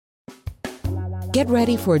Get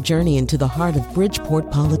ready for a journey into the heart of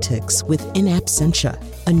Bridgeport politics with In Absentia,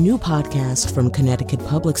 a new podcast from Connecticut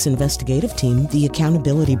Public's investigative team, The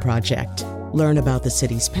Accountability Project. Learn about the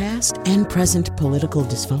city's past and present political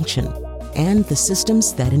dysfunction and the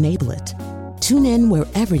systems that enable it. Tune in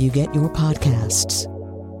wherever you get your podcasts.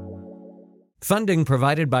 Funding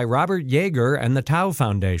provided by Robert Yeager and the Tao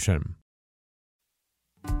Foundation.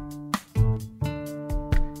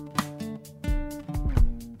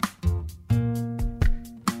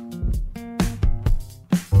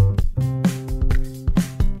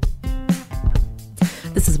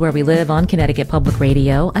 This is Where We Live on Connecticut Public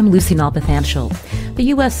Radio. I'm Lucy Nalpathanchel. The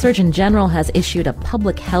U.S. Surgeon General has issued a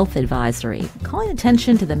public health advisory calling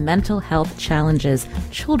attention to the mental health challenges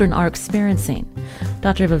children are experiencing.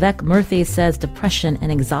 Dr. Vivek Murthy says depression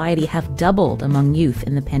and anxiety have doubled among youth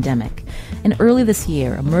in the pandemic. And early this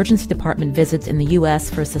year, emergency department visits in the U.S.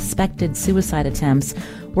 for suspected suicide attempts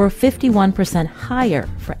were 51% higher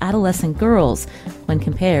for adolescent girls when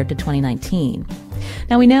compared to 2019.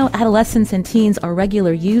 Now, we know adolescents and teens are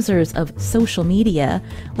regular users of social media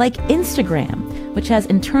like Instagram, which has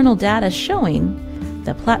internal data showing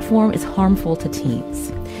the platform is harmful to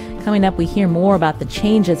teens. Coming up, we hear more about the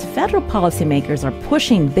changes federal policymakers are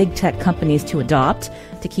pushing big tech companies to adopt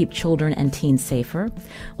to keep children and teens safer.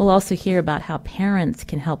 We'll also hear about how parents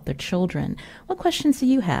can help their children. What questions do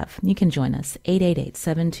you have? You can join us,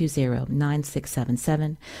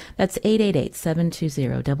 888-720-9677. That's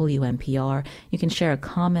 888-720-WNPR. You can share a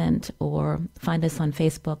comment or find us on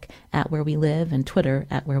Facebook at Where We Live and Twitter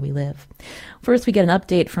at Where We Live. First, we get an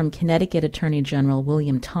update from Connecticut Attorney General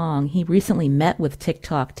William Tong. He recently met with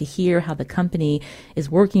TikTok to hear how the company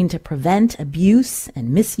is working to prevent abuse and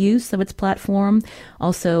misuse of its platform.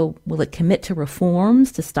 Also, will it commit to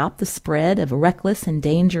reforms to stop the spread of reckless and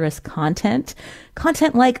dangerous content?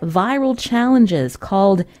 Content like viral challenges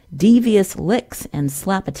called devious licks and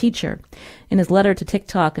slap a teacher. In his letter to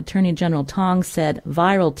TikTok, Attorney General Tong said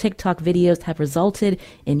viral TikTok videos have resulted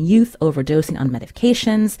in youth overdosing on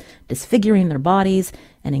medications, disfiguring their bodies,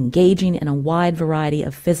 and engaging in a wide variety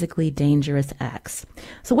of physically dangerous acts.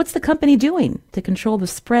 So what's the company doing to control the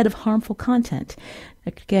spread of harmful content?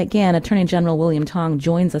 Again, Attorney General William Tong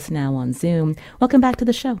joins us now on Zoom. Welcome back to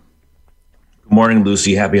the show. Good morning,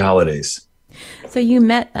 Lucy. Happy holidays. So you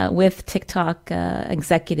met with TikTok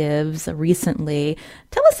executives recently.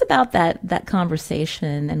 Tell us about that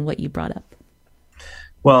conversation and what you brought up.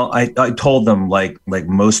 Well, I told them, like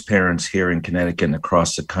most parents here in Connecticut and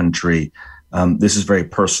across the country, this is very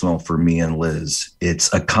personal for me and Liz.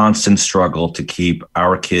 It's a constant struggle to keep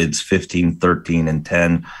our kids 15, 13, and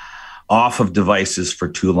 10 off of devices for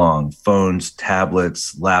too long. Phones,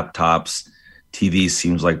 tablets, laptops, TV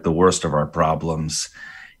seems like the worst of our problems.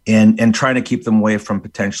 And trying to keep them away from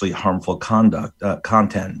potentially harmful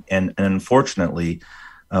content. And unfortunately,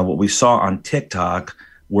 what we saw on TikTok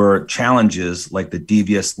were challenges like the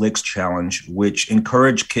Devious Licks Challenge, which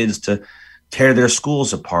encourage kids to tear their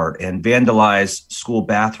schools apart and vandalize school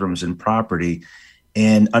bathrooms and property.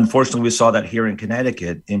 And unfortunately, we saw that here in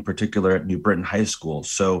Connecticut, in particular at New Britain High School.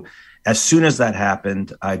 So as soon as that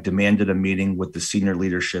happened, I demanded a meeting with the senior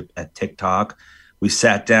leadership at TikTok. We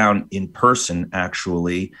sat down in person,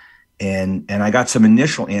 actually, and I got some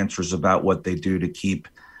initial answers about what they do to keep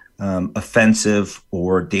offensive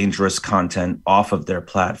or dangerous content off of their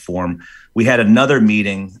platform. We had another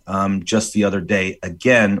meeting just the other day,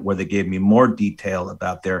 again, where they gave me more detail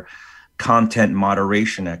about their content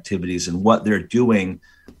moderation activities and what they're doing,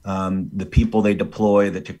 the people they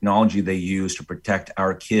deploy, the technology they use to protect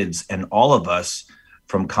our kids and all of us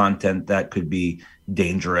from content that could be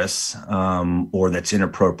dangerous or that's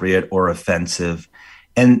inappropriate or offensive.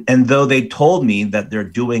 And though they told me that they're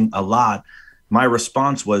doing a lot, my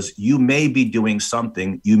response was, you may be doing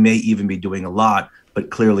something, you may even be doing a lot, but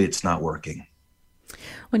clearly it's not working.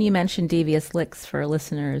 When you mentioned devious licks, for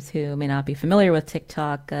listeners who may not be familiar with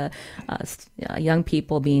TikTok, young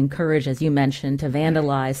people being encouraged, as you mentioned, to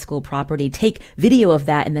vandalize school property, take video of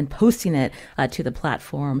that and then posting it to the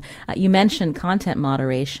platform. You mentioned content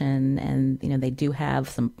moderation, and they do have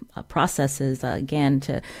some processes again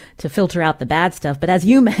to filter out the bad stuff. But as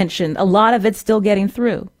you mentioned, a lot of it's still getting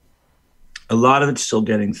through. A lot of it's still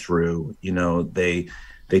getting through. They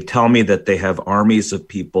tell me that they have armies of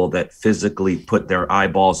people that physically put their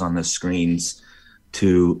eyeballs on the screens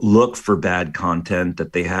to look for bad content,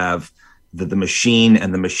 that they have the machine,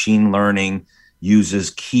 and the machine learning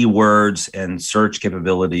uses keywords and search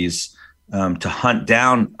capabilities to hunt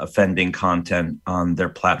down offending content on their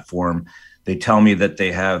platform. They tell me that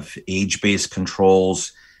they have age-based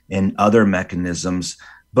controls and other mechanisms.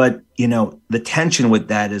 But, the tension with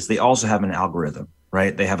that is they also have an algorithm.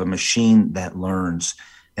 right? They have a machine that learns.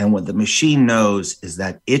 And what the machine knows is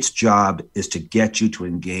that its job is to get you to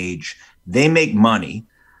engage. They make money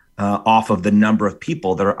off of the number of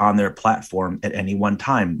people that are on their platform at any one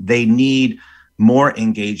time. They need more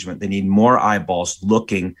engagement. They need more eyeballs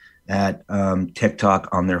looking at TikTok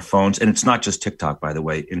on their phones. And it's not just TikTok, by the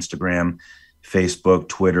way, Instagram, Facebook,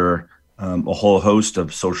 Twitter, a whole host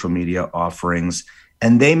of social media offerings.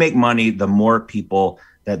 And they make money the more people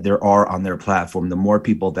that there are on their platform, the more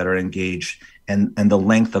people that are engaged, and the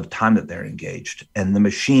length of time that they're engaged. And the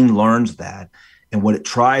machine learns that. And what it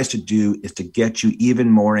tries to do is to get you even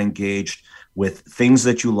more engaged with things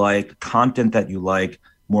that you like, content that you like,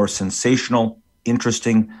 more sensational,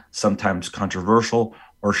 interesting, sometimes controversial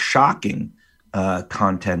or shocking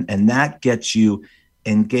content. And that gets you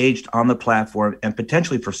engaged on the platform and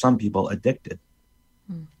potentially for some people addicted.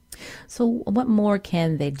 So what more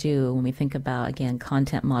can they do when we think about, again,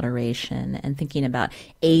 content moderation and thinking about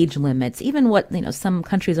age limits, even what, some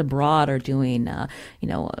countries abroad are doing,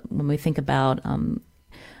 when we think about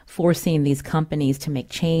forcing these companies to make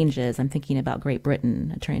changes? I'm thinking about Great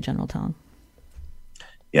Britain, Attorney General Tong.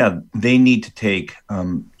 Yeah, they need to take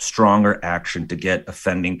stronger action to get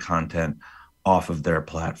offending content off of their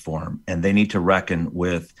platform. And they need to reckon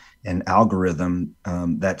with an algorithm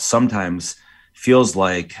that sometimes feels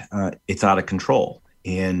like it's out of control.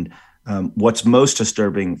 And what's most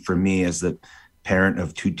disturbing for me as the parent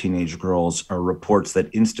of two teenage girls are reports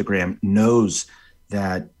that Instagram knows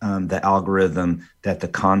that the algorithm, that the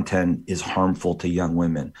content is harmful to young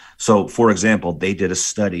women. So, for example, they did a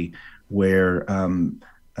study where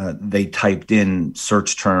they typed in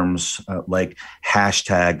search terms like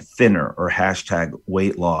hashtag thinner or hashtag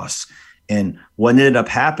weight loss. And what ended up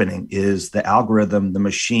happening is the algorithm, the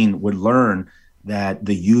machine would learn that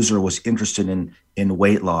the user was interested in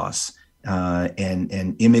weight loss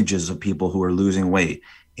and images of people who are losing weight,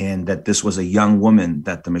 and that this was a young woman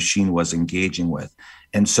that the machine was engaging with.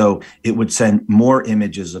 And so it would send more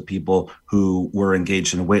images of people who were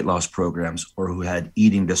engaged in weight loss programs or who had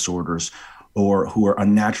eating disorders or who are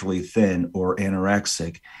unnaturally thin or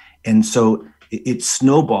anorexic. And so it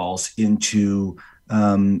snowballs into,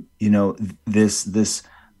 this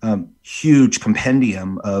huge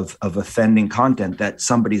compendium of offending content that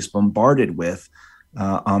somebody's bombarded with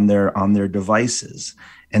on their devices.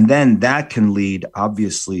 And then that can lead,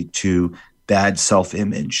 obviously, to bad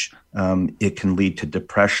self-image. It can lead to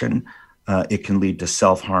depression. It can lead to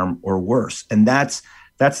self-harm or worse. And that's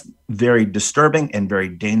very disturbing and very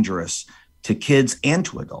dangerous to kids and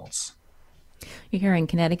to adults. You're hearing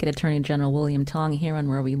Connecticut Attorney General William Tong here on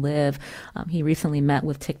Where We Live. He recently met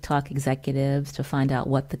with TikTok executives to find out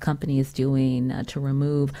what the company is doing to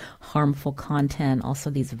remove harmful content, also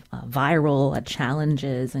these viral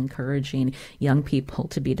challenges encouraging young people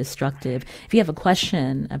to be destructive. If you have a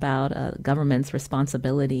question about government's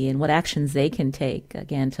responsibility and what actions they can take,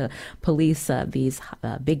 again, to police these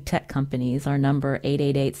big tech companies, our number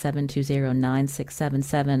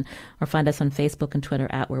 888-720-9677, or find us on Facebook and Twitter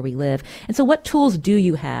at Where We Live. And so what tools do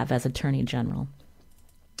you have as Attorney General?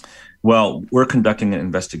 Well, we're conducting an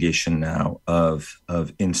investigation now of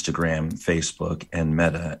Instagram, Facebook, and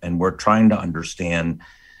Meta, and we're trying to understand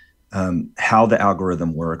how the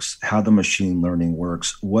algorithm works, how the machine learning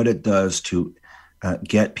works, what it does to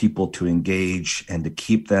get people to engage and to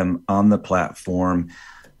keep them on the platform,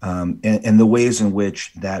 and the ways in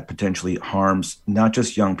which that potentially harms not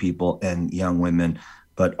just young people and young women,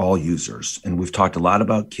 but all users. And we've talked a lot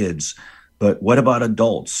about kids, but what about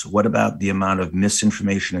adults? What about the amount of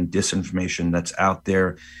misinformation and disinformation that's out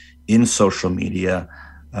there in social media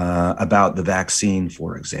about the vaccine,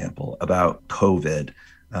 for example, about COVID,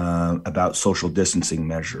 about social distancing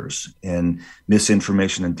measures, and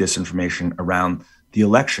misinformation and disinformation around the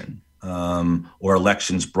election or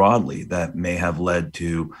elections broadly that may have led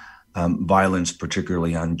to violence,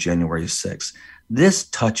 particularly on January 6th. This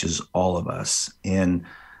touches all of us. And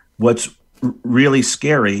what's really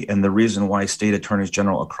scary, and the reason why state attorneys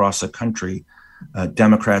general across the country,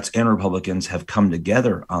 Democrats and Republicans, have come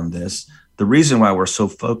together on this, the reason why we're so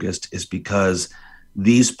focused is because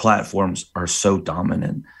these platforms are so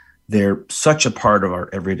dominant. They're such a part of our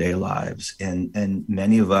everyday lives. And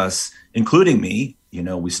many of us, including me,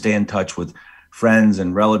 we stay in touch with friends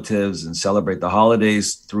and relatives and celebrate the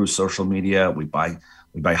holidays through social media. We buy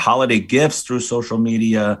holiday gifts through social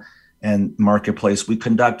media and marketplace. We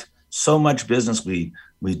conduct so much business. We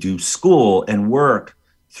do school and work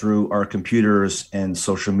through our computers and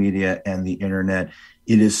social media and the internet.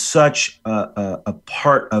 It is such a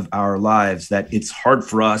part of our lives that it's hard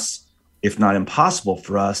for us, if not impossible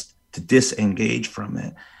for us, to disengage from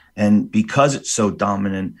it. And because it's so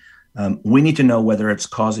dominant, We need to know whether it's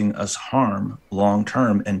causing us harm long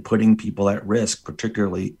term and putting people at risk,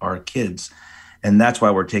 particularly our kids. And that's why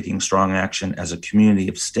we're taking strong action as a community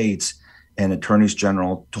of states and attorneys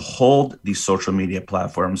general to hold these social media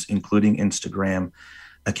platforms, including Instagram,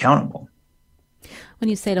 accountable. When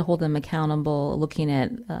you say to hold them accountable, looking at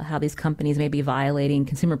how these companies may be violating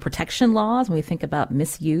consumer protection laws when we think about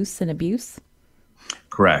misuse and abuse?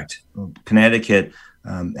 Correct. Connecticut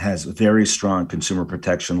has a very strong consumer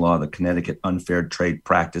protection law, the Connecticut Unfair Trade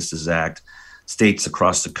Practices Act. States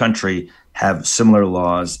across the country have similar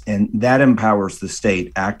laws, and that empowers the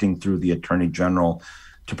state acting through the Attorney General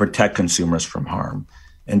to protect consumers from harm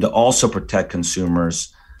and to also protect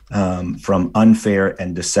consumers from unfair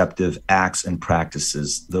and deceptive acts and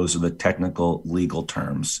practices. Those are the technical legal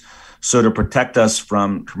terms. So to protect us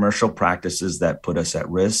from commercial practices that put us at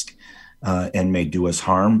risk and may do us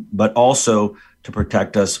harm, but also to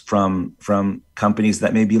protect us from companies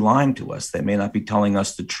that may be lying to us, that may not be telling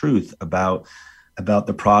us the truth about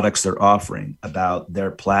the products they're offering, about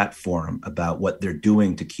their platform, about what they're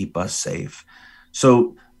doing to keep us safe.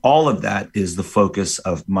 So all of that is the focus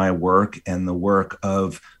of my work and the work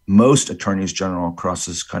of most attorneys general across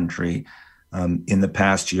this country. In the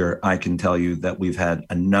past year, I can tell you that we've had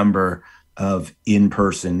a number of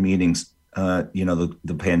in-person meetings,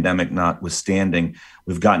 the pandemic notwithstanding.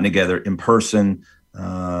 We've gotten together in person.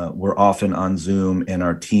 We're often on Zoom, and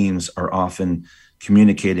our teams are often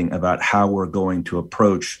communicating about how we're going to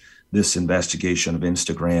approach this investigation of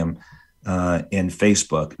Instagram and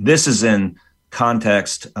Facebook. This is in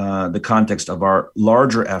the context of our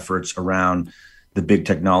larger efforts around the big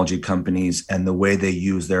technology companies and the way they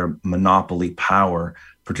use their monopoly power,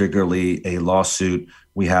 particularly a lawsuit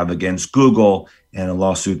we have against Google and a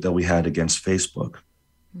lawsuit that we had against Facebook.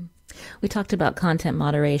 We talked about content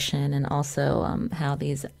moderation and also how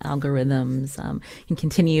these algorithms can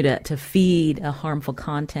continue to feed harmful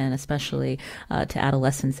content, especially to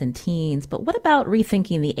adolescents and teens. But what about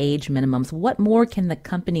rethinking the age minimums? What more can the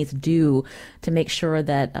companies do to make sure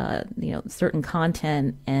that certain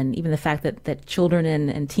content and even the fact that children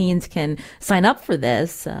and teens can sign up for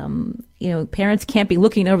this? Parents can't be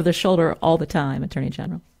looking over their shoulder all the time, Attorney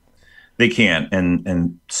General. They can,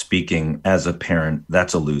 and speaking as a parent,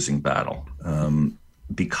 that's a losing battle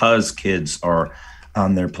because kids are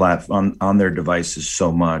on their platform, on their devices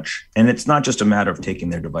so much, and it's not just a matter of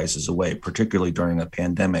taking their devices away. Particularly during a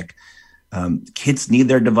pandemic, kids need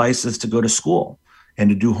their devices to go to school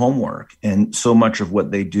and to do homework, and so much of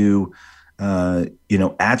what they do,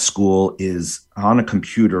 at school is on a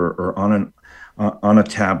computer or on a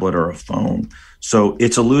tablet or a phone. So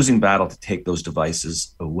it's a losing battle to take those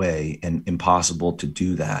devices away, and impossible to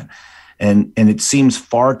do that. And it seems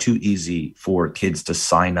far too easy for kids to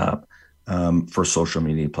sign up for social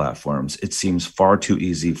media platforms. It seems far too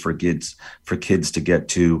easy for kids to get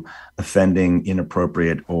to offending,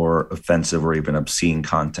 inappropriate, or offensive, or even obscene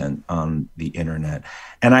content on the internet.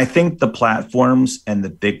 And I think the platforms and the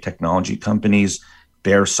big technology companies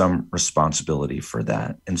bear some responsibility for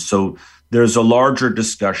that. And so there's a larger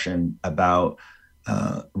discussion about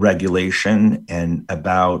regulation and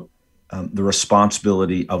about the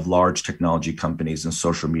responsibility of large technology companies and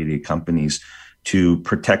social media companies to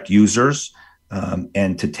protect users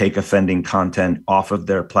and to take offending content off of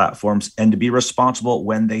their platforms and to be responsible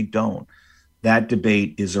when they don't. That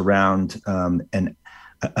debate is around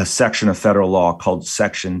a section of federal law called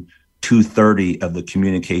Section 230 of the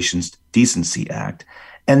Communications Decency Act.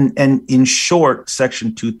 And in short,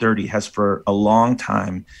 Section 230 has for a long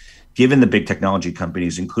time given the big technology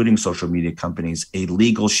companies, including social media companies, a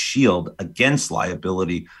legal shield against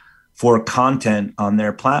liability for content on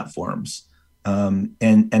their platforms.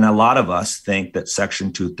 And a lot of us think that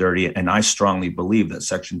Section 230, and I strongly believe that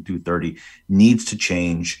Section 230 needs to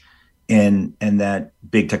change, and that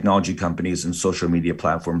big technology companies and social media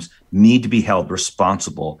platforms need to be held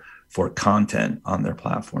responsible for content on their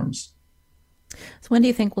platforms. So when do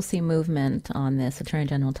you think we'll see movement on this, Attorney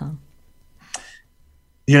General Tom?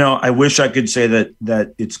 I wish I could say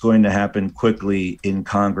that it's going to happen quickly in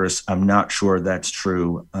Congress. I'm not sure that's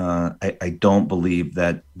true. I don't believe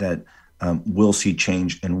that we'll see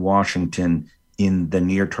change in Washington in the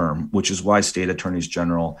near term, which is why state attorneys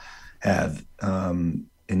general have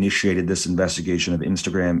initiated this investigation of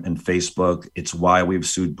Instagram and Facebook. It's why we've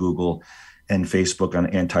sued Google and Facebook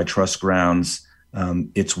on antitrust grounds.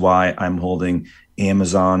 It's why I'm holding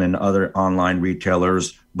Amazon and other online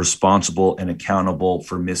retailers responsible and accountable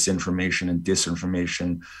for misinformation and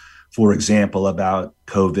disinformation, for example, about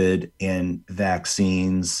COVID and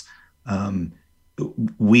vaccines.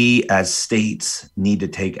 We as states need to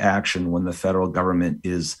take action when the federal government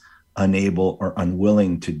is unable or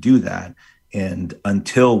unwilling to do that. And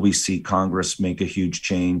until we see Congress make a huge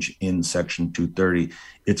change in Section 230,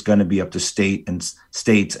 it's going to be up to states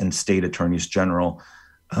and state attorneys general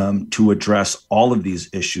to address all of these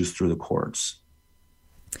issues through the courts.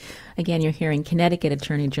 Again, you're hearing Connecticut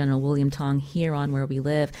Attorney General William Tong here on Where We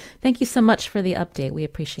Live. Thank you so much for the update. We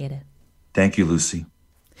appreciate it. Thank you, Lucy.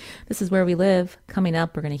 This is Where We Live. Coming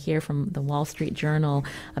up, we're going to hear from the Wall Street Journal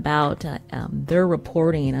about their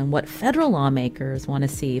reporting on what federal lawmakers want to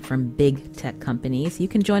see from big tech companies. You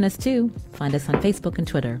can join us too. Find us on Facebook and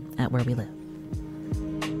Twitter at Where We Live.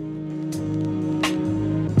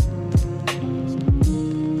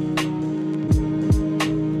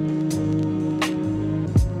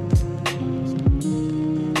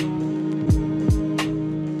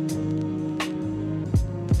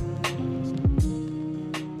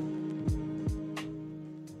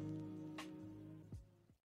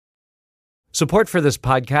 Support for this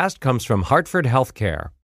podcast comes from Hartford Healthcare.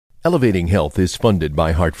 Elevating Health is funded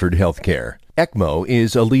by Hartford Healthcare. ECMO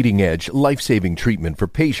is a leading-edge, life-saving treatment for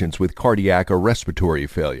patients with cardiac or respiratory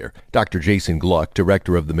failure. Dr. Jason Gluck,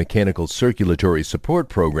 director of the Mechanical Circulatory Support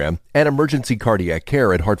Program and Emergency Cardiac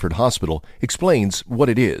Care at Hartford Hospital, explains what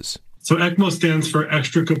it is. So ECMO stands for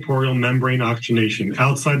extracorporeal membrane oxygenation,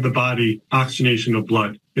 outside the body oxygenation of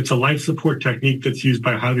blood. It's a life support technique that's used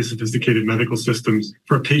by highly sophisticated medical systems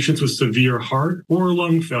for patients with severe heart or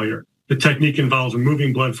lung failure. The technique involves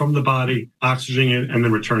removing blood from the body, oxygenating it, and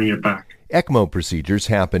then returning it back. ECMO procedures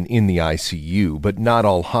happen in the ICU, but not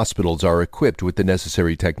all hospitals are equipped with the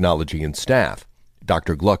necessary technology and staff.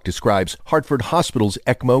 Dr. Gluck describes Hartford Hospital's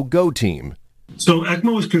ECMO Go team. So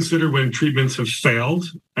ECMO is considered when treatments have failed.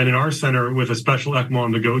 And in our center, with a special ECMO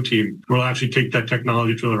on the Go team, we'll actually take that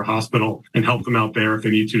technology to their hospital and help them out there if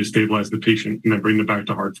they need to stabilize the patient and then bring them back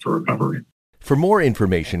to Hartford for recovery. For more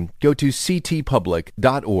information, go to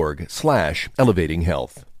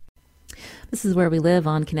ctpublic.org/elevatinghealth. This is Where We Live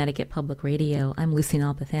on Connecticut Public Radio. I'm Lucy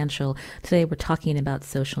Nalpathanchel. Today we're talking about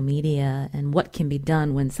social media and what can be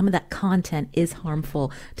done when some of that content is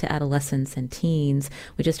harmful to adolescents and teens.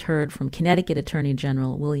 We just heard from Connecticut Attorney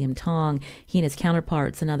General William Tong. He and his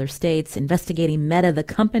counterparts in other states investigating Meta, the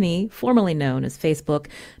company formerly known as Facebook,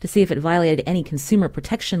 to see if it violated any consumer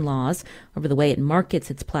protection laws over the way it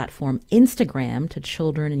markets its platform Instagram to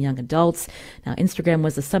children and young adults. Now, Instagram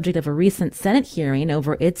was the subject of a recent Senate hearing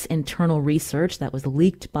over its internal research that was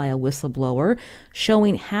leaked by a whistleblower,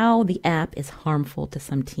 showing how the app is harmful to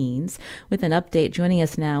some teens. With an update, joining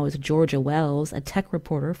us now is Georgia Wells, a tech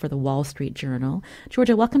reporter for the Wall Street Journal.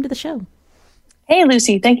 Georgia, welcome to the show. Hey,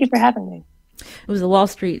 Lucy. Thank you for having me. It was the Wall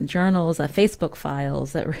Street Journal's Facebook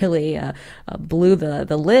files that really blew the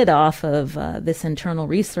lid off of this internal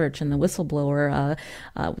research and the whistleblower,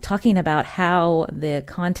 talking about how the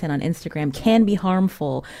content on Instagram can be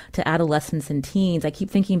harmful to adolescents and teens. I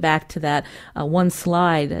keep thinking back to that one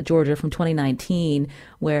slide, Georgia, from 2019,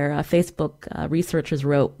 where Facebook researchers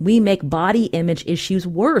wrote, "We make body image issues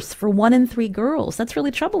worse for 1 in 3 girls." That's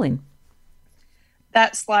really troubling.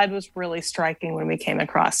 That slide was really striking when we came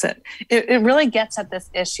across it. It really gets at this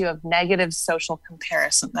issue of negative social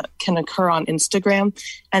comparison that can occur on Instagram.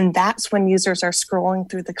 And that's when users are scrolling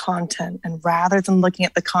through the content. And rather than looking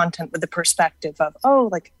at the content with the perspective of,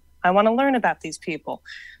 I want to learn about these people,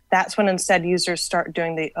 that's when instead users start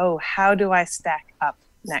doing how do I stack up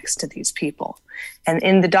next to these people? And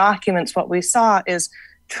in the documents, what we saw is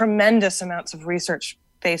tremendous amounts of research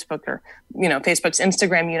Facebook's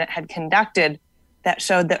Instagram unit had conducted that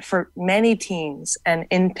showed that for many teens, and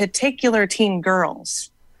in particular teen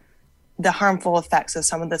girls, the harmful effects of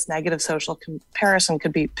some of this negative social comparison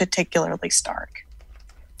could be particularly stark.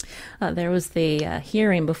 There was the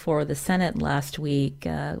hearing before the Senate last week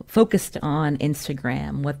focused on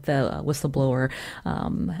Instagram, what the whistleblower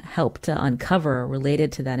helped uncover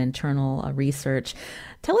related to that internal research.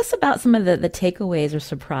 Tell us about some of the takeaways or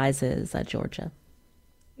surprises, Georgia.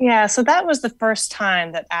 Yeah, so that was the first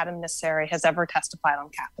time that Adam Mosseri has ever testified on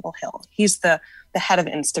Capitol Hill. He's the head of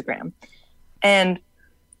Instagram. And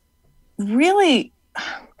really,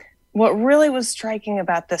 what really was striking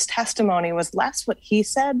about this testimony was less what he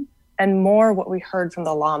said and more what we heard from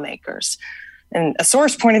the lawmakers. And a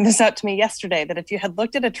source pointed this out to me yesterday, that if you had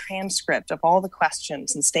looked at a transcript of all the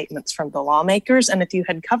questions and statements from the lawmakers, and if you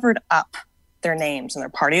had covered up their names and their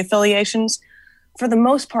party affiliations, for the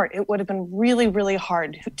most part, it would have been really, really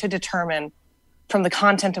hard to determine from the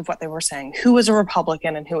content of what they were saying who was a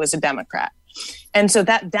Republican and who was a Democrat. And so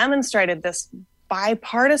that demonstrated this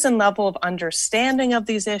bipartisan level of understanding of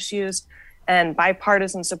these issues and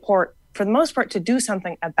bipartisan support, for the most part, to do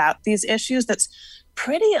something about these issues that's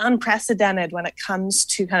pretty unprecedented when it comes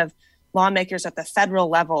to kind of lawmakers at the federal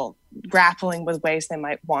level grappling with ways they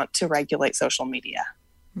might want to regulate social media.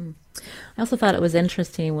 I also thought it was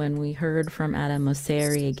interesting when we heard from Adam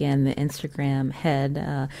Mosseri, again, the Instagram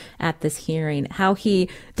head, at this hearing, how he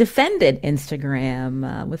defended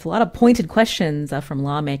Instagram with a lot of pointed questions from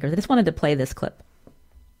lawmakers. I just wanted to play this clip.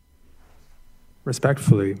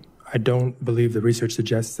 Respectfully, I don't believe the research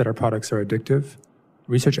suggests that our products are addictive.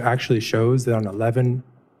 Research actually shows that on 11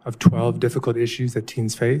 of 12 difficult issues that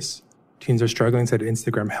teens face, teens are struggling, said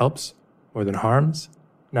Instagram helps more than harms.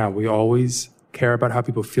 Now, we always care about how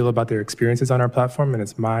people feel about their experiences on our platform, and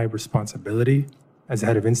it's my responsibility as the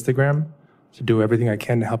head of Instagram to do everything I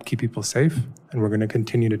can to help keep people safe, and we're going to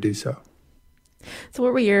continue to do so. So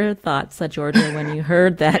what were your thoughts, Georgia, when you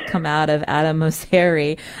heard that come out of Adam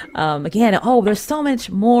Mosseri? Again, there's so much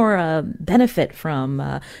more benefit from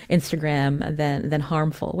Instagram than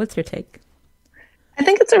harmful. What's your take? I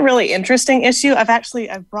think it's a really interesting issue.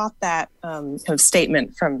 I've brought that kind of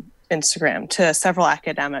statement from Instagram to several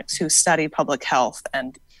academics who study public health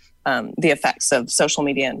and the effects of social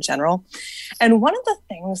media in general. And one of the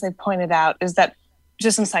things they pointed out is that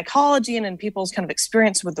just in psychology and in people's kind of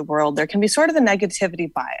experience with the world, there can be sort of a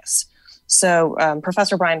negativity bias. So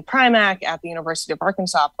Professor Brian Primack at the University of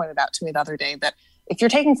Arkansas pointed out to me the other day that if you're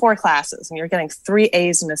taking 4 classes and you're getting 3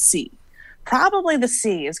 A's and a C, probably the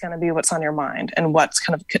C is going to be what's on your mind and what's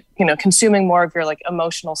kind of, consuming more of your like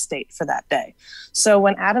emotional state for that day. So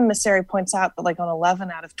when Adam Mosseri points out that like on 11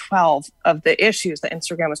 out of 12 of the issues that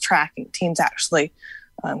Instagram was tracking, teens actually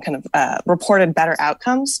reported better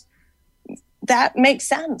outcomes, that makes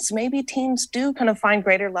sense. Maybe teens do kind of find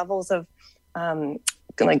greater levels of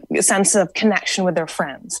like a sense of connection with their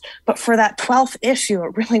friends. But for that 12th issue,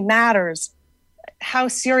 it really matters how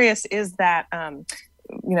serious is that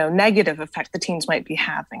negative effect the teens might be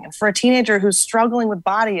having. And for a teenager who's struggling with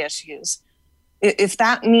body issues, if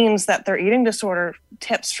that means that their eating disorder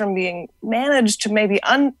tips from being managed to maybe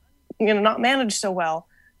not managed so well,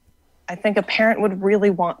 I think a parent would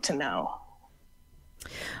really want to know.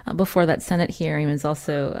 Before that Senate hearing, it was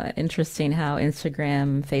also interesting how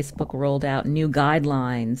Instagram, Facebook rolled out new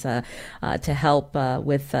guidelines to help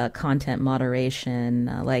with content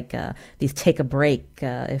moderation, like these take a break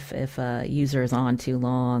if a user is on too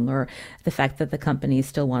long, or the fact that the company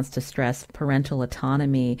still wants to stress parental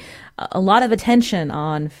autonomy. A lot of attention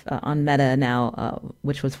on Meta now,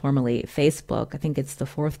 which was formerly Facebook. I think it's the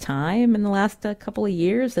 4th time in the last couple of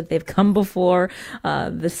years that they've come before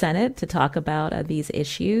the Senate to talk about these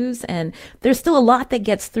issues. And there's still a lot that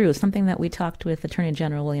gets through, something that we talked with Attorney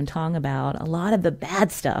General William Tong about, a lot of the bad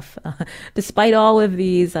stuff, despite all of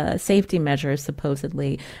these safety measures,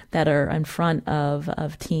 supposedly, that are in front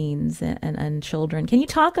of teens and children. Can you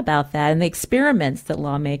talk about that and the experiments that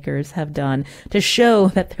lawmakers have done to show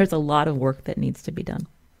that there's a lot of work that needs to be done?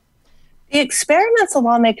 The experiments the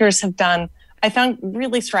lawmakers have done, I found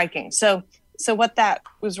really striking. So what that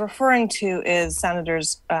was referring to is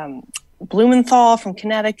Senators Blumenthal from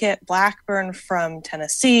Connecticut, Blackburn from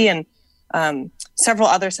Tennessee, and several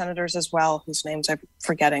other senators as well, whose names I'm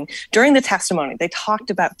forgetting. During the testimony, they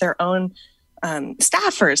talked about their own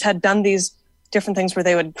staffers had done these different things where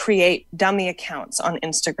they would create dummy accounts on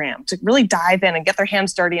Instagram to really dive in and get their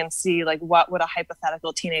hands dirty and see like what would a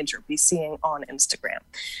hypothetical teenager be seeing on Instagram.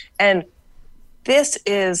 And this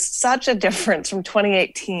is such a difference from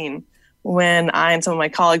 2018 when I and some of my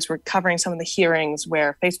colleagues were covering some of the hearings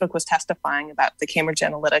where Facebook was testifying about the Cambridge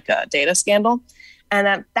Analytica data scandal. And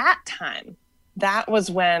at that time, that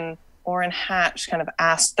was when Orrin Hatch kind of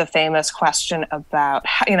asked the famous question about,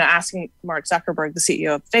 asking Mark Zuckerberg, the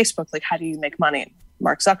CEO of Facebook, like, how do you make money? And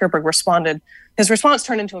Mark Zuckerberg responded. His response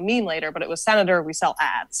turned into a meme later, but it was, Senator, we sell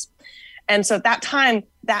ads. And so at that time,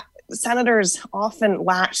 that senators often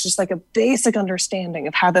lacked just like a basic understanding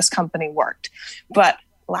of how this company worked. But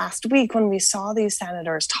last week, when we saw these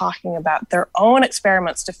senators talking about their own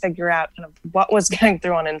experiments to figure out kind of what was getting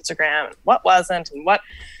through on Instagram and what wasn't, and what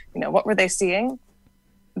were they seeing,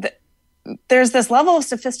 there's this level of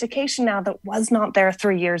sophistication now that was not there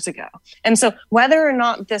 3 years ago. And so whether or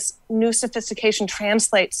not this new sophistication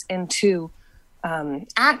translates into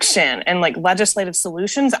action and like legislative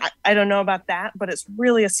solutions, I don't know about that, but it's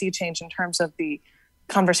really a sea change in terms of the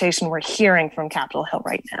conversation we're hearing from Capitol Hill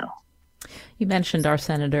right now. You mentioned our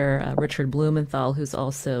Senator Richard Blumenthal, who's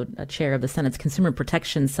also a chair of the Senate's Consumer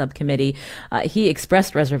Protection Subcommittee. He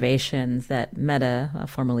expressed reservations that Meta,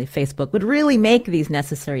 formerly Facebook, would really make these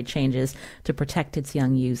necessary changes to protect its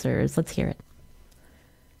young users. Let's hear it.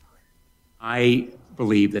 I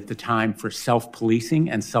believe that the time for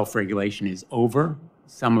self-policing and self-regulation is over.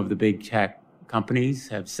 Some of the big tech companies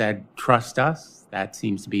have said, trust us. That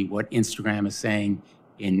seems to be what Instagram is saying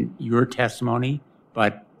in your testimony,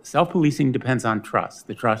 but self-policing depends on trust.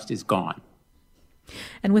 The trust is gone.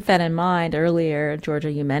 And with that in mind, earlier, Georgia,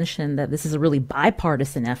 you mentioned that this is a really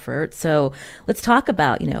bipartisan effort. So let's talk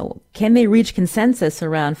about, can they reach consensus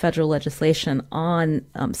around federal legislation on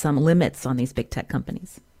some limits on these big tech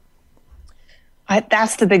companies?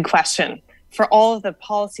 That's the big question. For all of the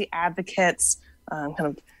policy advocates, kind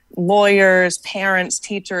of lawyers, parents,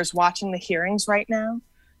 teachers watching the hearings right now,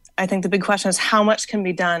 I think the big question is how much can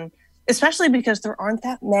be done, especially because there aren't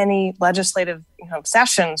that many legislative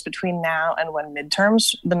sessions between now and when the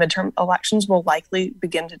midterm elections will likely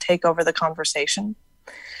begin to take over the conversation.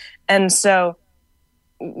 And so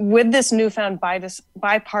with this newfound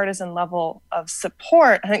bipartisan level of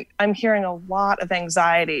support, I think I'm hearing a lot of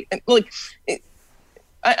anxiety.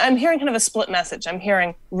 I'm hearing kind of a split message. I'm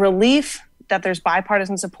hearing relief that there's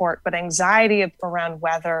bipartisan support, but anxiety around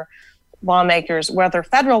whether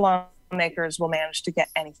federal lawmakers will manage to get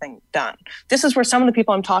anything done. This is where some of the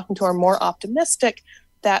people I'm talking to are more optimistic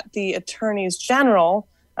that the attorneys general,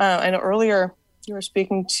 I know earlier you were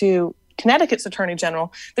speaking to Connecticut's attorney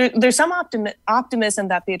general, there's some optimism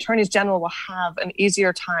that the attorneys general will have an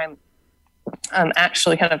easier time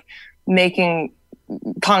actually kind of making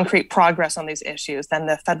concrete progress on these issues than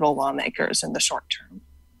the federal lawmakers in the short term.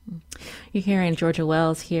 You're hearing Georgia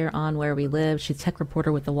Wells here on Where We Live. She's tech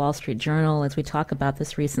reporter with the Wall Street Journal as we talk about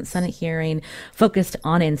this recent Senate hearing focused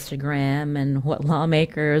on Instagram and what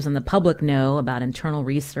lawmakers and the public know about internal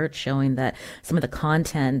research showing that some of the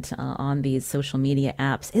content on these social media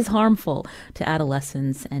apps is harmful to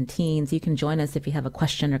adolescents and teens. You can join us if you have a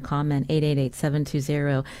question or comment,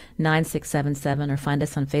 888-720-9677, or find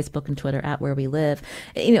us on Facebook and Twitter at Where We Live.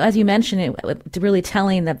 As you mentioned, it's really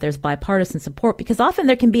telling that there's bipartisan support because often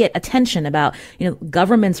there can be a tension about,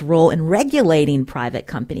 government's role in regulating private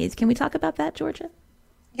companies. Can we talk about that, Georgia?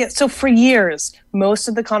 Yeah, so for years, most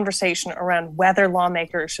of the conversation around whether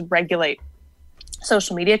lawmakers should regulate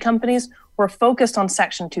social media companies were focused on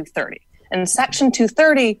Section 230. And Section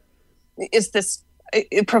 230 is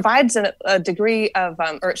it provides a degree of,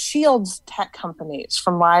 or it shields tech companies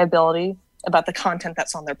from liability about the content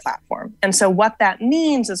that's on their platform. And so what that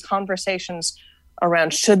means is conversations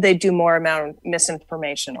around should they do more around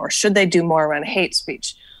misinformation or should they do more around hate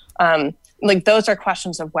speech? Those are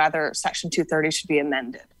questions of whether Section 230 should be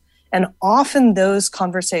amended. And often those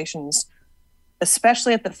conversations,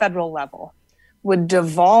 especially at the federal level, would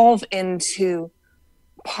devolve into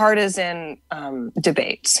partisan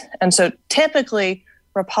debates. And so typically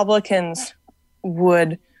Republicans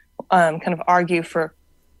would kind of argue for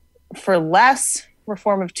less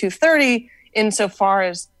reform of 230 insofar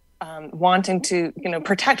as wanting to,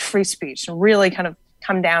 protect free speech and really kind of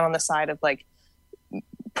come down on the side of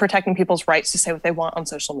protecting people's rights to say what they want on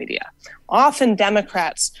social media. Often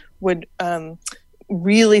Democrats would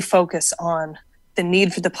really focus on the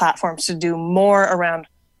need for the platforms to do more around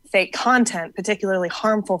fake content, particularly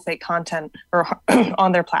harmful fake content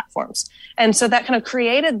on their platforms. And so that kind of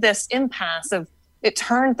created this impasse of, it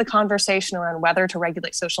turned the conversation around whether to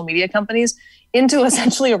regulate social media companies into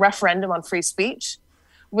essentially a referendum on free speech,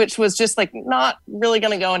 which was just not really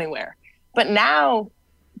going to go anywhere. But now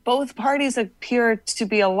both parties appear to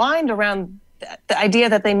be aligned around the idea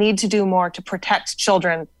that they need to do more to protect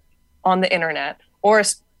children on the internet, or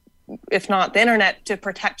if not the internet, to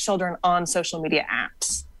protect children on social media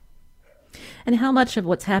apps. And how much of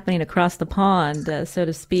what's happening across the pond, so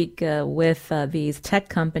to speak, with these tech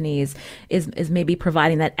companies is maybe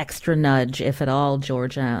providing that extra nudge, if at all,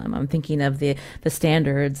 Georgia? I'm thinking of the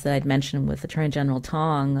standards that I'd mentioned with Attorney General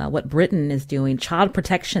Tong, what Britain is doing, child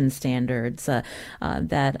protection standards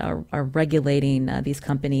that are regulating these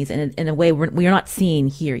companies in a way we're not seeing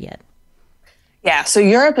here yet. Yeah, so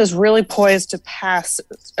Europe is really poised to pass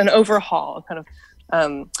an overhaul of kind of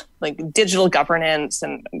digital governance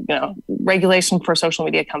and regulation for social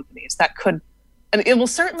media companies that it will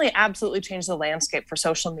certainly absolutely change the landscape for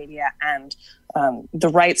social media and the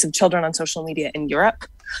rights of children on social media in Europe.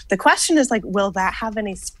 The question is will that have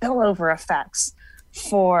any spillover effects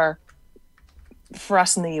for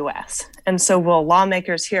us in the US? And so will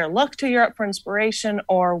lawmakers here look to Europe for inspiration,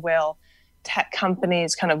 or will tech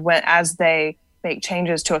companies as they make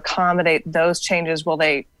changes to accommodate those changes, will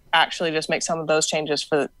they actually just make some of those changes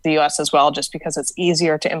for the US as well, just because it's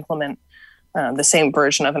easier to implement the same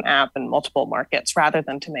version of an app in multiple markets rather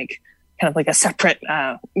than to make kind of a separate,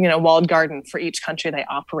 walled garden for each country they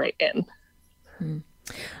operate in.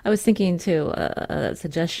 I was thinking too, a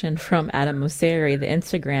suggestion from Adam Mosseri, the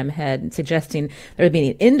Instagram head, suggesting there would be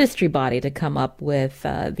an industry body to come up with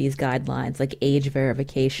these guidelines, like age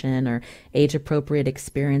verification or age-appropriate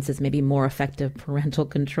experiences, maybe more effective parental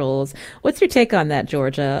controls. What's your take on that,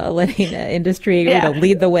 Georgia? Letting industry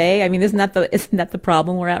lead the way? I mean, isn't that the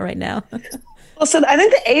problem we're at right now? Well, so I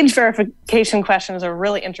think the age verification question is a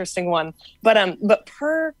really interesting one, but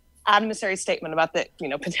per Adam Mosseri's statement about the,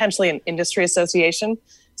 potentially an industry association.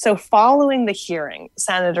 So following the hearing,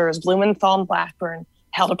 Senators Blumenthal and Blackburn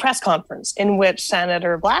held a press conference in which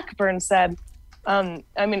Senator Blackburn said,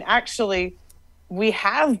 actually, we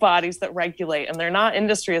have bodies that regulate, and they're not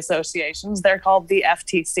industry associations. They're called the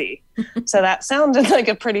FTC. So that sounded like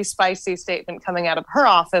a pretty spicy statement coming out of her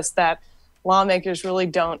office, that lawmakers really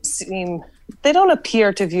don't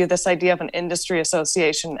appear to view this idea of an industry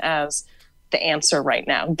association as the answer right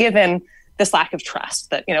now, given this lack of trust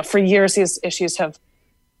that, for years these issues have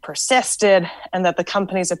persisted, and that the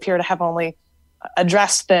companies appear to have only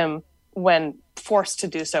addressed them when forced to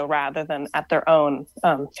do so rather than at their own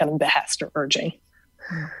kind of behest or urging.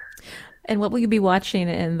 And what will you be watching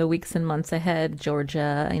in the weeks and months ahead,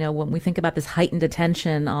 Georgia? When we think about this heightened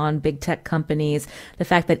attention on big tech companies, the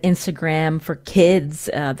fact that Instagram for kids,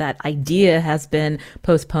 that idea has been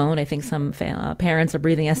postponed. I think some parents are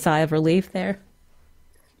breathing a sigh of relief there.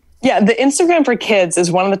 Yeah, the Instagram for kids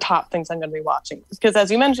is one of the top things I'm going to be watching, because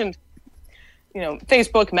as you mentioned,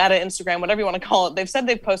 Facebook, Meta, Instagram, whatever you want to call it, they've said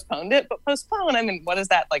they've postponed it, but postpone, what does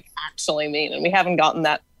that actually mean? And we haven't gotten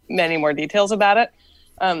that many more details about it.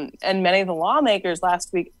 And many of the lawmakers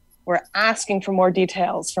last week were asking for more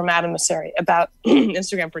details from Adam Mosseri about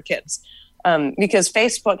Instagram for kids, because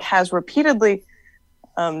Facebook has repeatedly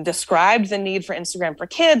described the need for Instagram for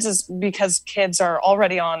kids as because kids are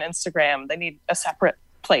already on Instagram. They need a separate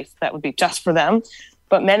place that would be just for them.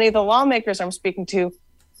 But many of the lawmakers I'm speaking to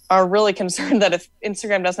are really concerned that if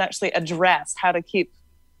Instagram doesn't actually address how to keep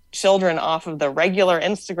children off of the regular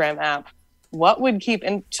Instagram app, what would keep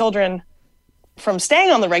children from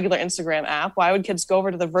staying on the regular Instagram app? Why would kids go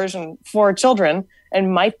over to the version for children?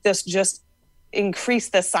 And might this just increase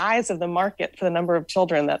the size of the market for the number of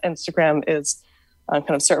children that Instagram is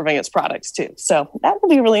kind of serving its products to? So that will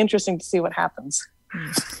be really interesting to see what happens.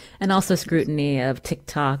 And also scrutiny of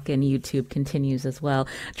TikTok and YouTube continues as well.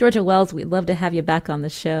 Georgia Wells, we'd love to have you back on the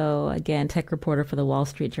show. Again, tech reporter for the Wall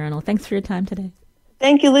Street Journal. Thanks for your time today.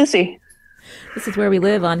 Thank you, Lucy. This is Where We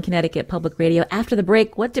Live on Connecticut Public Radio. After the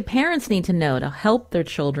break, what do parents need to know to help their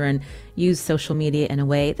children use social media in a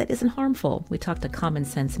way that isn't harmful? We talk to Common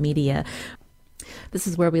Sense Media. This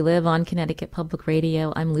is Where We Live on Connecticut Public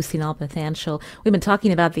Radio. I'm Lucy Nalpathanchel. We've been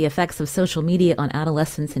talking about the effects of social media on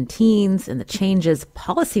adolescents and teens and the changes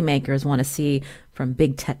policymakers want to see from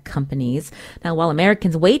big tech companies. Now, while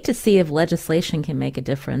Americans wait to see if legislation can make a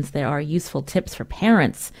difference, there are useful tips for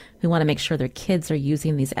parents who want to make sure their kids are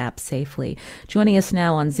using these apps safely. Joining us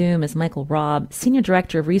now on Zoom is Michael Robb, Senior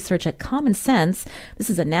Director of Research at Common Sense. This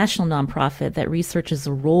is a national nonprofit that researches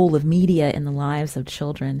the role of media in the lives of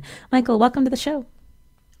children. Michael, welcome to the show.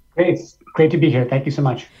 Great to be here. Thank you so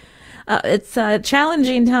much. It's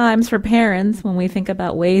challenging times for parents when we think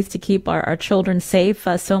about ways to keep our children safe.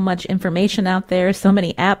 So much information out there, so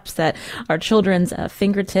many apps at our children's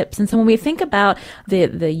fingertips. And so when we think about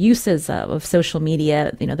the uses of social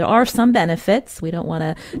media, there are some benefits. We don't want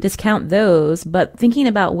to discount those, but thinking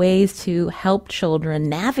about ways to help children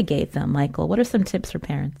navigate them, Michael, what are some tips for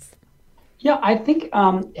parents? Yeah, I think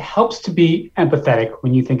it helps to be empathetic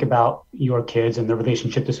when you think about your kids and their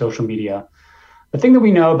relationship to social media. The thing that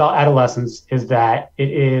we know about adolescence is that it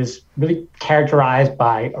is really characterized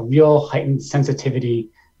by a real heightened sensitivity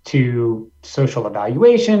to social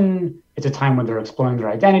evaluation. It's a time when they're exploring their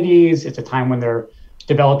identities. It's a time when they're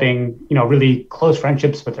developing, really close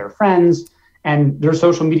friendships with their friends. And their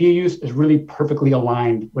social media use is really perfectly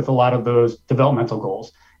aligned with a lot of those developmental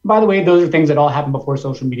goals. And by the way, those are things that all happen before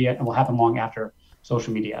social media and will happen long after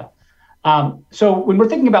social media. So when we're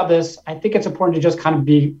thinking about this, I think it's important to just kind of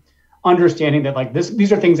be understanding that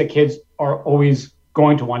these are things that kids are always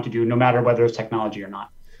going to want to do, no matter whether it's technology or not.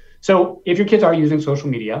 So if your kids are using social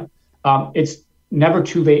media, it's never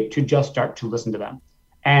too late to just start to listen to them.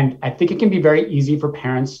 And I think it can be very easy for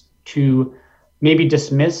parents to maybe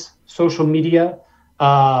dismiss social media,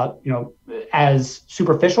 as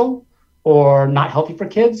superficial or not healthy for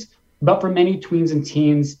kids. But for many tweens and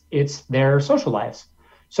teens, it's their social lives.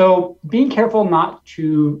 So being careful not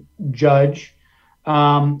to judge.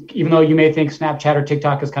 Even though you may think Snapchat or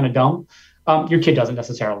TikTok is kind of dumb, your kid doesn't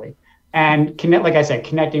necessarily. And like I said,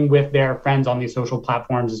 connecting with their friends on these social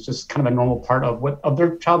platforms is just kind of a normal part of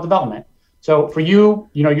their child development. So for you,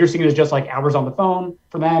 you're seeing it as just like hours on the phone.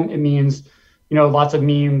 For them, it means, lots of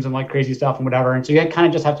memes and like crazy stuff and whatever. And so you kind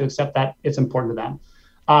of just have to accept that it's important to them.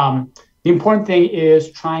 The important thing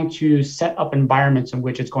is trying to set up environments in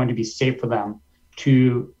which it's going to be safe for them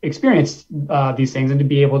to experience these things and to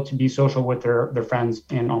be able to be social with their friends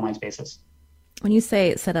in online spaces. When you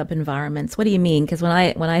say set up environments, what do you mean? Because when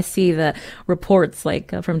I see the reports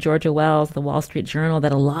like from Georgia Wells, the Wall Street Journal,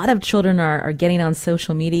 that a lot of children are getting on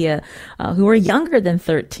social media who are younger than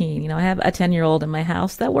 13. I have a 10-year-old in my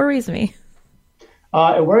house. That worries me.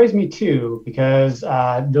 It worries me too, because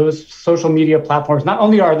those social media platforms, not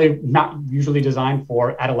only are they not usually designed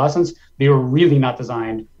for adolescents, they were really not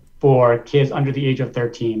designed for kids under the age of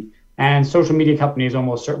 13. And social media companies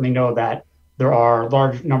almost certainly know that there are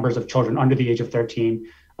large numbers of children under the age of 13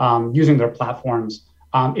 using their platforms.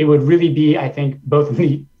 It would really be, I think, both in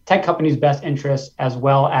the tech companies' best interests as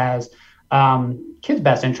well as kids'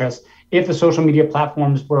 best interests if the social media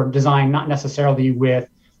platforms were designed not necessarily with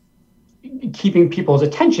keeping people's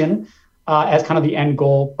attention as kind of the end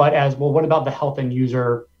goal, but as, well, what about the health and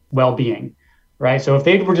user well-being, right? So if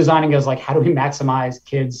they were designing as like, how do we maximize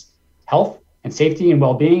kids' health and safety and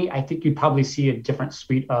well-being, I think you'd probably see a different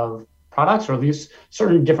suite of products, or at least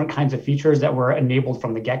certain different kinds of features that were enabled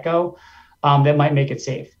from the get-go that might make it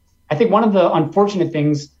safe. I think one of the unfortunate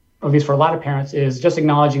things, at least for a lot of parents, is just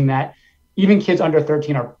acknowledging that even kids under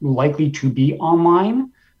 13 are likely to be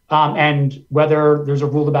online. And whether there's a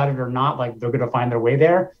rule about it or not, like they're going to find their way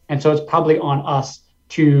there. And so it's probably on us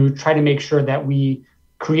to try to make sure that we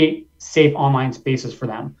create safe online spaces for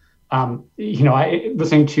them.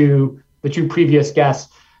 Listening to the two previous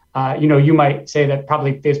guests, you might say that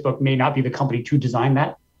probably Facebook may not be the company to design that,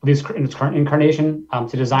 at least in its current incarnation,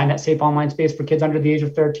 to design that safe online space for kids under the age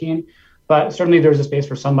of 13. But certainly there's a space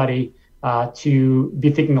for somebody to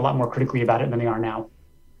be thinking a lot more critically about it than they are now.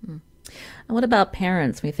 And what about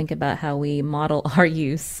parents? When we think about how we model our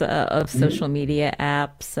use of social media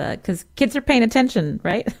apps, because kids are paying attention,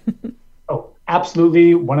 right? Oh,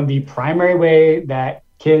 absolutely. One of the primary way that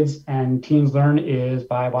kids and teens learn is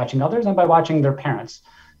by watching others and by watching their parents.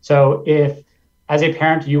 So if, as a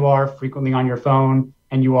parent, you are frequently on your phone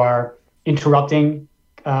and you are interrupting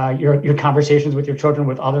your conversations with your children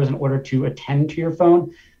with others in order to attend to your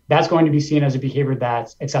phone, that's going to be seen as a behavior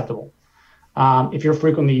that's acceptable. If you're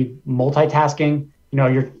frequently multitasking,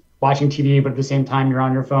 you're watching TV, but at the same time you're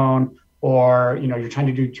on your phone, or you're trying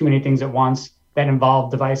to do too many things at once that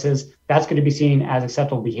involve devices, that's going to be seen as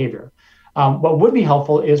acceptable behavior. What would be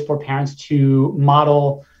helpful is for parents to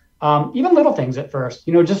model even little things at first,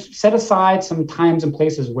 just set aside some times and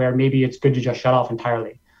places where maybe it's good to just shut off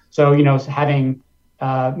entirely. So, having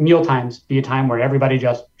meal times be a time where everybody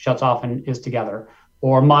just shuts off and is together,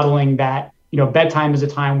 or modeling that, bedtime is a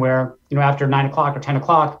time where, after 9 o'clock or 10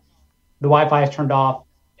 o'clock, the Wi-Fi is turned off,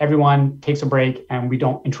 everyone takes a break and we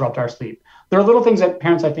don't interrupt our sleep. There are little things that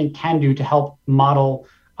parents, I think, can do to help model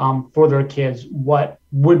for their kids what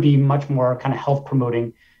would be much more kind of health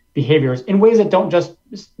promoting behaviors in ways that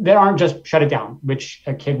aren't just shut it down, which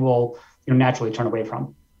a kid will naturally turn away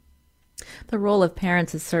from. The role of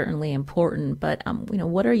parents is certainly important, but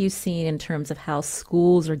what are you seeing in terms of how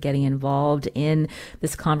schools are getting involved in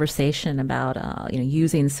this conversation about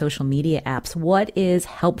using social media apps? What is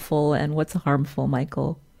helpful and what's harmful,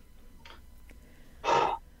 Michael?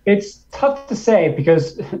 It's tough to say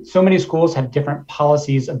because so many schools have different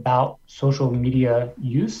policies about social media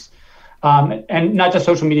use, and not just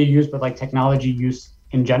social media use, but like technology use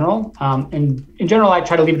in general. And in general, I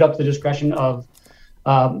try to leave it up to the discretion of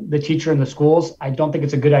the teacher in the schools. I don't think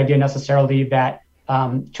it's a good idea necessarily that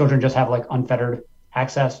children just have like unfettered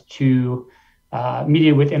access to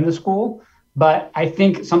media within the school. But I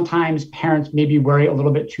think sometimes parents maybe worry a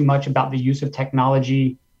little bit too much about the use of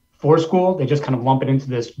technology for school. They just kind of lump it into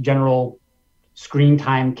this general screen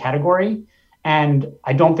time category. And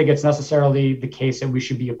I don't think it's necessarily the case that we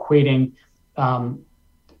should be equating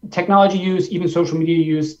technology use, even social media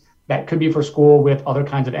use, that could be for school with other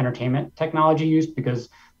kinds of entertainment technology use, because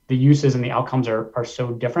the uses and the outcomes are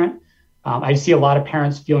so different. I see a lot of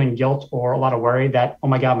parents feeling guilt or a lot of worry that, oh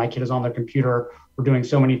my God, my kid is on their computer. We're doing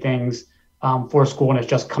so many things for school and it's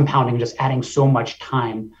just compounding, just adding so much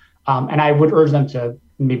time. And I would urge them to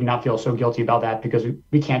maybe not feel so guilty about that, because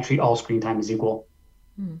we can't treat all screen time as equal.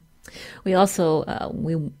 We also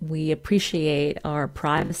we appreciate our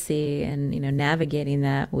privacy and navigating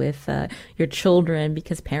that with your children,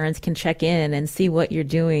 because parents can check in and see what you're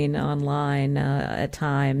doing online at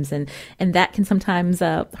times, and that can sometimes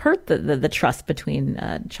hurt the trust between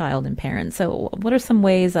child and parent. So what are some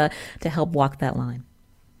ways to help walk that line?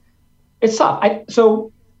 It's tough.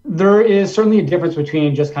 So there is certainly a difference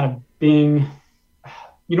between just kind of being,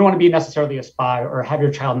 you don't want to be necessarily a spy or have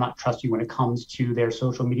your child not trust you when it comes to their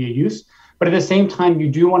social media use. But at the same time, you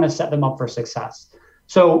do want to set them up for success.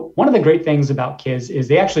 So one of the great things about kids is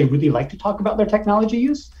they actually really like to talk about their technology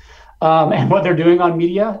use and what they're doing on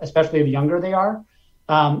media, especially the younger they are.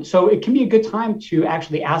 So it can be a good time to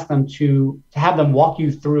actually ask them to have them walk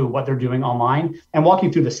you through what they're doing online and walk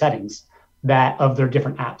you through the settings of their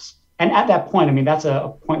different apps. And at that point, I mean, that's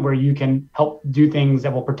a point where you can help do things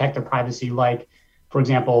that will protect their privacy, like, for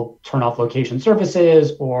example, turn off location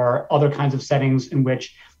services or other kinds of settings in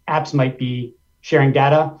which apps might be sharing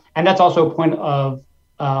data. And that's also a point of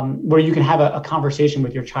where you can have a conversation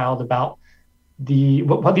with your child about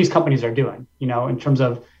what these companies are doing, in terms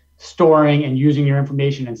of storing and using your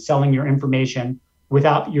information and selling your information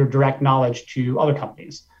without your direct knowledge to other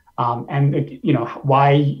companies. And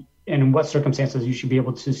why and in what circumstances you should be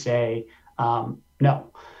able to say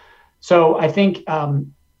no. So I think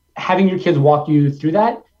having your kids walk you through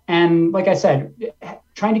that, and like I said,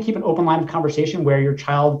 trying to keep an open line of conversation where your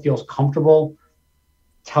child feels comfortable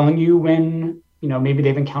telling you when, maybe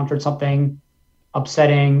they've encountered something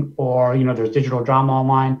upsetting or, there's digital drama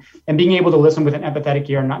online, and being able to listen with an empathetic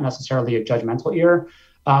ear, not necessarily a judgmental ear,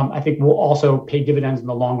 I think will also pay dividends in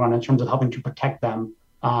the long run in terms of helping to protect them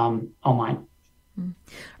online.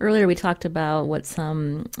 Earlier, we talked about what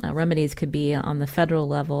some remedies could be on the federal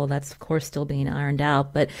level. That's, of course, still being ironed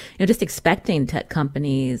out. But just expecting tech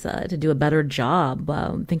companies to do a better job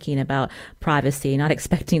thinking about privacy, not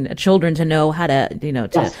expecting children to know how to,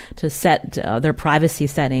 Yes. to set their privacy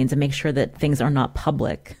settings and make sure that things are not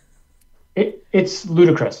public. It's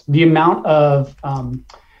ludicrous. The amount of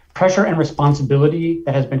pressure and responsibility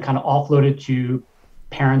that has been kind of offloaded to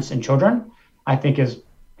parents and children, I think is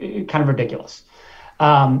kind of ridiculous.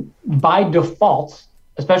 By default,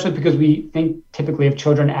 especially because we think typically of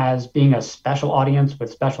children as being a special audience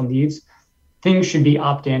with special needs, things should be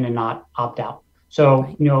opt-in and not opt-out.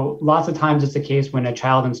 So, lots of times it's the case when a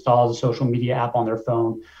child installs a social media app on their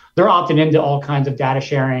phone, they're opted into all kinds of data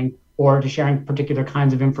sharing or to sharing particular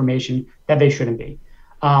kinds of information that they shouldn't be.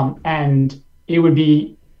 And it would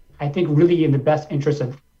be, I think, really in the best interest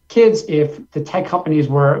of kids if the tech companies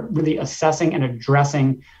were really assessing and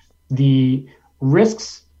addressing the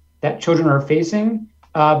risks that children are facing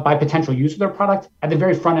by potential use of their product at the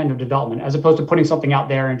very front end of development, as opposed to putting something out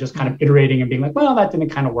there and just kind of iterating and being like, well, that didn't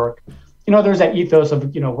kind of work. There's that ethos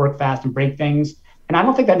of, work fast and break things. And I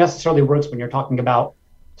don't think that necessarily works when you're talking about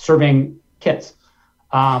serving kids.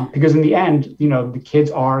 Because in the end, the kids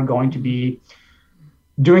are going to be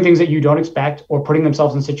doing things that you don't expect or putting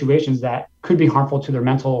themselves in situations that could be harmful to their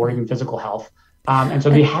mental or even physical health. And so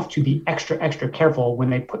they have to be extra careful when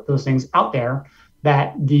they put those things out there,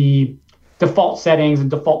 that the default settings and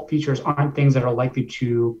default features aren't things that are likely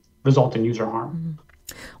to result in user harm.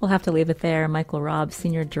 We'll have to leave it there. Michael Robb,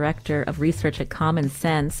 Senior Director of Research at Common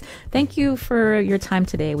Sense. Thank you for your time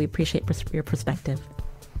today. We appreciate your perspective.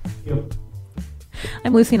 Thank you.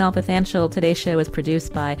 I'm Lucy Nalpathanchil. Today's show is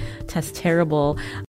produced by Tess Terrible.